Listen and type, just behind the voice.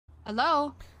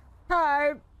Hello?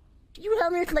 Hi. Can you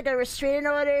help me with like a restraining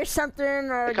order or something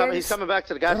or He's coming back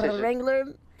to the gas station. Wrangler?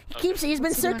 He's been What's he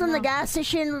doing circling the now? gas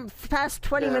station for the past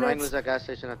 20 Yeah, minutes. Wrangler's at gas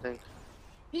station, I think.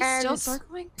 He's And still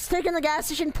circling? Taking the gas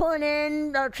station, pulling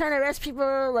in, trying to arrest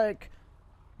people, like,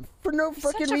 for no He's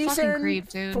fucking such a reason. fucking creep,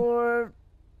 dude.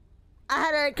 I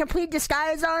had a complete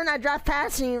disguise on, I dropped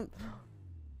past and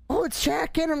oh, it's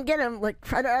Jack, get him. Like,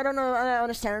 I don't know, I don't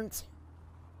understand.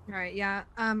 Alright, yeah.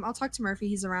 I'll talk to Murphy.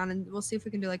 He's around, and we'll see if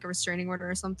we can do like a restraining order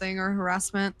or something, or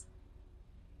harassment.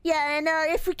 Yeah, and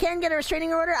if we can get a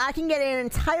restraining order, I can get an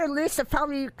entire list of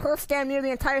probably close damn near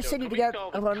the entire city to get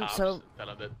one. So,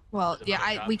 well,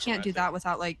 yeah, we can't do that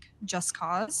without like just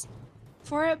cause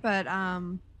for it, but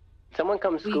someone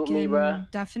come scoop me, bruh.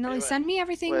 Definitely send me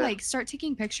everything. Where? Like, start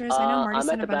taking pictures. I know Marty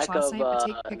sent a bunch last night, but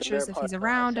take pictures if he's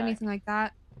around, anything like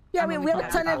that. yeah, we have a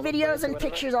ton of videos and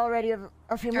pictures already of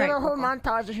him. We have a whole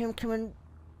montage of him coming.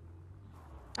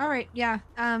 All right, yeah.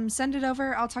 Send it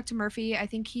over. I'll talk to Murphy. I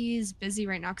think he's busy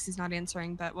right now because he's not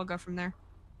answering, but we'll go from there.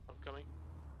 I'm coming.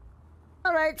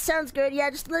 All right, sounds good. Yeah,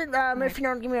 just let Murphy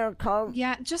know and give me a call.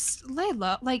 Yeah, just lay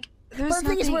low. Like, there's But the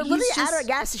thing is, we're nothing. literally at our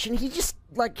gas station. He just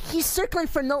he's circling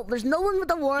for there's no one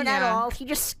with a warrant at Yeah. all. He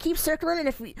just keeps circling, and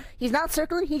if he's not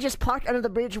circling, he just parked under the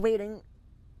bridge waiting.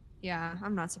 Yeah,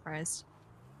 I'm not surprised.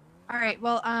 All right,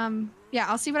 well, yeah,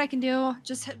 I'll see what I can do.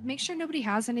 Just make sure nobody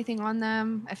has anything on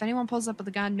them. If anyone pulls up with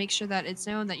a gun, make sure that it's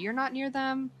known that you're not near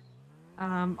them.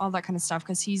 All that kind of stuff,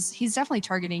 because he's definitely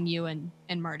targeting you and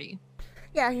Marty.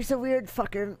 Yeah, he's a weird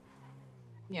fucker.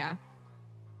 Yeah.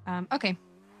 Okay.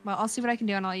 Well, I'll see what I can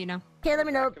do, and I'll let you know. Okay, let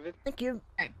me know. Thank you. All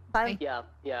right. Bye. Yeah,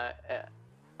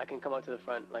 I can come out to the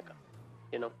front, like,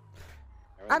 you know.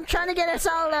 I'm trying to get us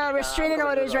all restraining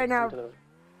orders right now.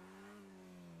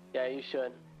 Yeah, you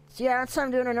should. So yeah, that's what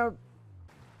I'm doing. I know.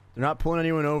 They're not pulling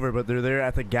anyone over, but they're there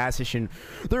at the gas station.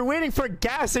 They're waiting for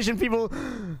gas station people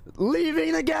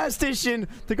leaving the gas station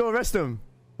to go arrest them.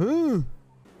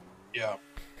 Yeah.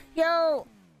 Yo,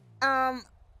 I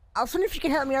was wondering if you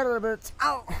can help me out a little bit.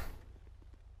 Ow.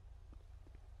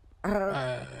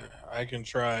 I can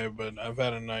try, but I've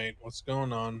had a night. What's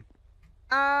going on?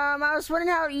 I was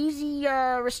wondering how easy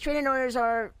restraining orders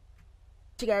are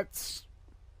to get.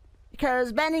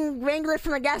 Because banning Wrangler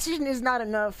from the gas station is not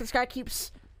enough. This guy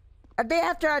keeps... A day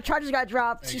after our charges got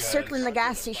dropped, he's circling the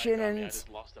gas station and...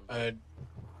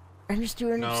 I'm just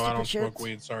doing no, stupid I don't shit. smoke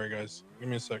weed. Sorry, guys. Give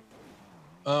me a sec.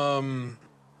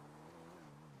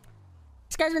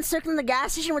 This guy's been circling the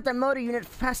gas station with the motor unit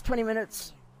for the past 20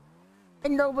 minutes.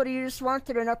 And nobody just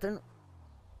wanted or nothing.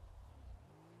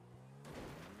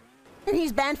 And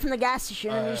he's banned from the gas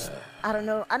station and he's... I don't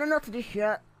know. I don't know what to do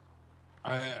here.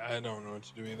 I don't know what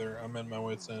to do either. I'm at my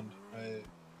wit's end.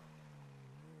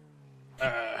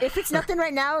 If it's nothing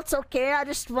right now, it's okay. I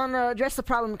just want to address the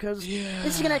problem because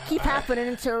this is gonna keep happening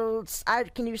until I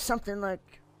can do something like.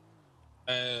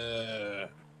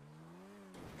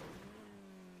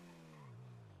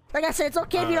 Like I said, it's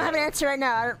okay if you don't have an answer right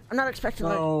now. I'm not expecting.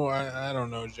 No, I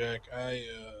don't know, Jack.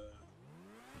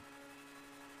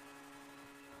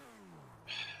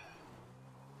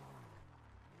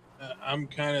 I'm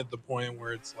kind of at the point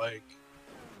where it's like,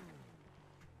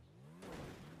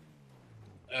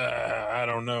 I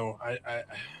don't know.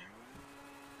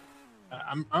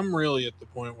 I'm really at the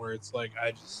point where it's like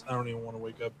I don't even want to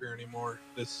wake up here anymore.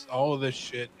 All of this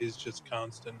shit is just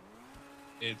constant.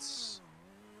 It's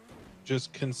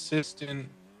just consistent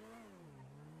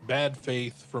bad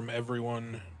faith from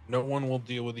everyone. No one will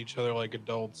deal with each other like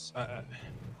adults.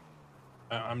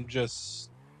 I'm just,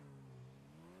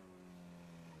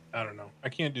 I don't know. I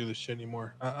can't do this shit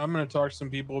anymore. I'm gonna talk to some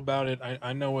people about it.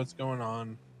 I know what's going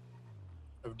on.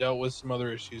 I've dealt with some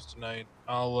other issues tonight.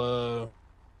 I'll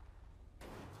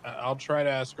try to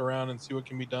ask around and see what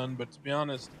can be done. But to be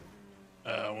honest,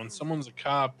 when someone's a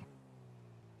cop,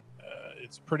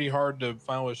 it's pretty hard to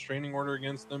file a restraining order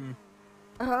against them.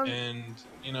 And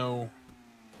you know,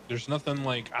 there's nothing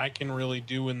like I can really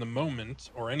do in the moment,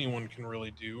 or anyone can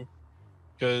really do,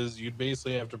 because you'd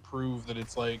basically have to prove that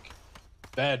it's like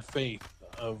bad faith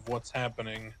of what's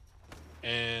happening,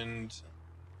 and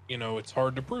you know, it's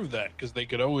hard to prove that because they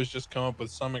could always just come up with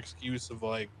some excuse of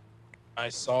like, I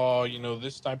saw, you know,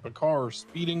 this type of car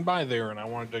speeding by there and I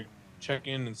wanted to check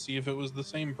in and see if it was the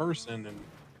same person, and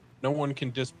no one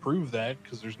can disprove that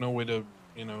because there's no way to,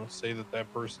 you know, say that that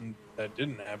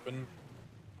didn't happen.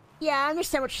 Yeah, I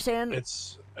understand what you're saying.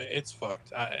 It's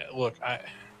fucked. Look, I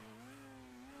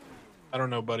don't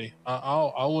know, buddy.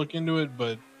 I'll look into it,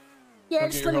 but yeah,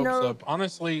 don't just get let your me hopes know. up.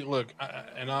 Honestly, look,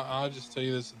 I'll just tell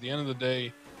you this: at the end of the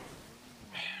day,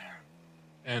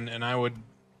 and I would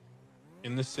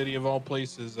in this city of all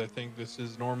places, I think this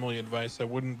is normally advice I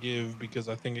wouldn't give because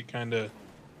I think it kind of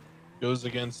goes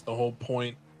against the whole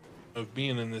point of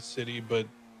being in this city. But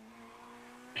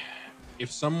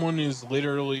if someone is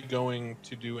literally going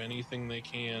to do anything they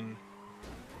can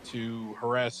to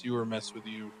harass you or mess with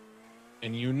you,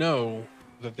 and you know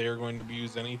that they are going to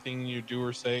use anything you do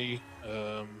or say,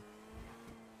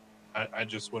 I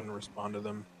just wouldn't respond to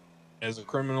them. As a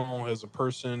criminal, as a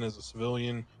person, as a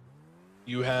civilian,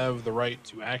 you have the right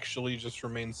to actually just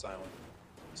remain silent.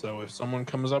 So if someone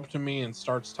comes up to me and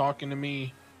starts talking to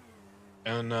me,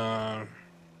 and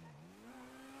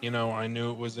you know, I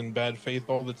knew it was in bad faith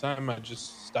all the time, I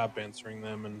just stop answering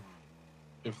them. And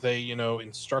if they, you know,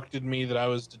 instructed me that I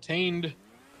was detained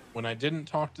when I didn't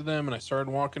talk to them and I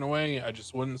started walking away, I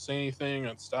just wouldn't say anything.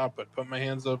 I'd stop, I'd put my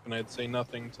hands up, and I'd say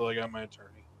nothing until I got my attorney.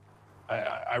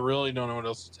 I really don't know what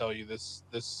else to tell you.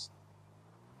 This.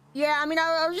 Yeah, I mean,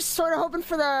 I was just sort of hoping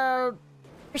for the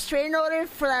restraining order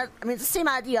for that. I mean, it's the same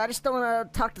idea. I just don't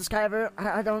want to talk to this guy ever.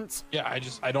 I don't. Yeah,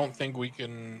 I don't think we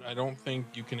can. I don't think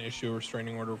you can issue a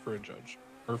restraining order for a judge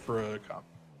or for a cop.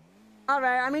 All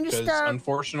right. I mean, just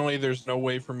unfortunately, there's no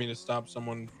way for me to stop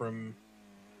someone from,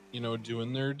 you know,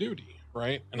 doing their duty,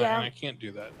 right? And, yeah. I can't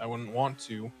do that. I wouldn't want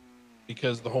to,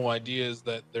 because the whole idea is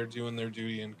that they're doing their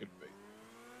duty in good faith.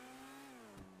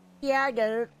 Yeah, I get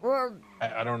it. Well,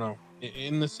 I don't know.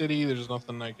 In the city, there's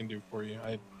nothing I can do for you.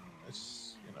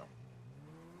 It's, you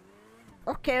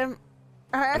know. Okay.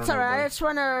 That's all right. I just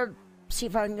want to see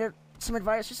if I can get some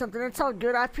advice or something. It's all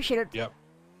good. I appreciate it. Yep.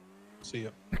 See ya.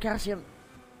 Okay, I'll see you.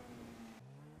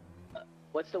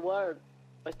 What's the word?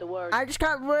 What's the word? I just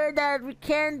got word that we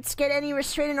can't get any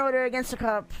restraining order against the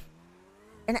cop.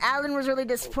 And Alan was really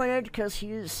disappointed because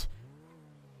he's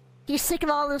sick of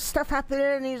all this stuff happening,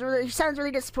 and he sounds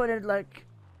really disappointed. Like,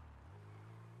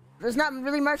 there's not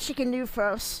really much he can do for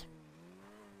us.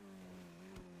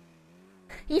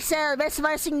 He said the best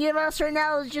advice he can give us right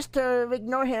now is just to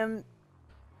ignore him.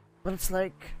 But it's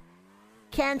like,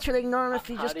 can't really ignore him if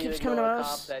he just keeps coming to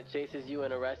us. How do you ignore a cop that chases you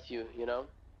and arrests you? You know?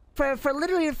 For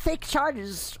literally fake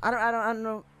charges. I don't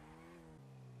know.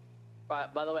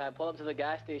 By the way, I pulled up to the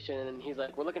gas station and he's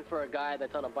like, "We're looking for a guy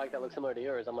that's on a bike that looks similar to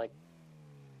yours." I'm like,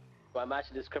 "Do I match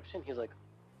the description?" He's like,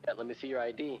 "Yeah, let me see your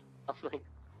ID." I'm like,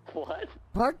 "What?"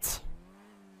 What?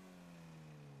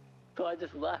 So I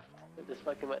just left. I just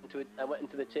fucking went into it. I went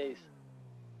into the chase.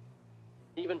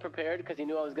 He even prepared because he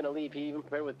knew I was gonna leave. He even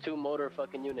prepared with 2 motor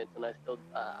fucking units, and I still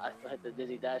had the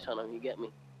dizzy dash on him. You get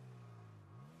me?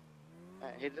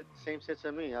 He did the same shit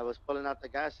to me. I was pulling out the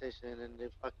gas station and they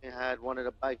fucking had one of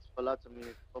the bikes pull out to me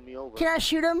and pull me over. Can I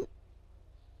shoot him?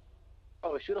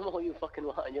 Oh, shoot him all you fucking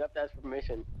want. You have to ask for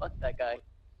permission. Fuck that guy.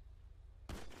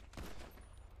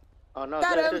 Oh no,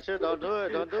 shit, don't do it,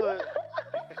 don't do it.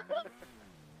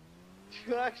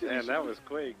 You actually Man, that was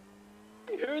quick.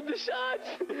 I heard the shots.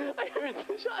 I heard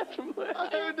the shots from where I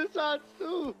heard the shots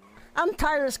too. I'm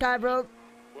tired of this guy, bro.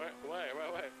 Where?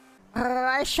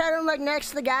 I shot him like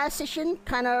next to the gas station,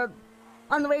 kind of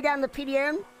on the way down to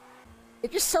PDM.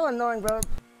 It's just so annoying, bro.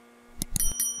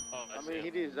 Oh, I mean, he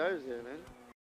deserves it, man.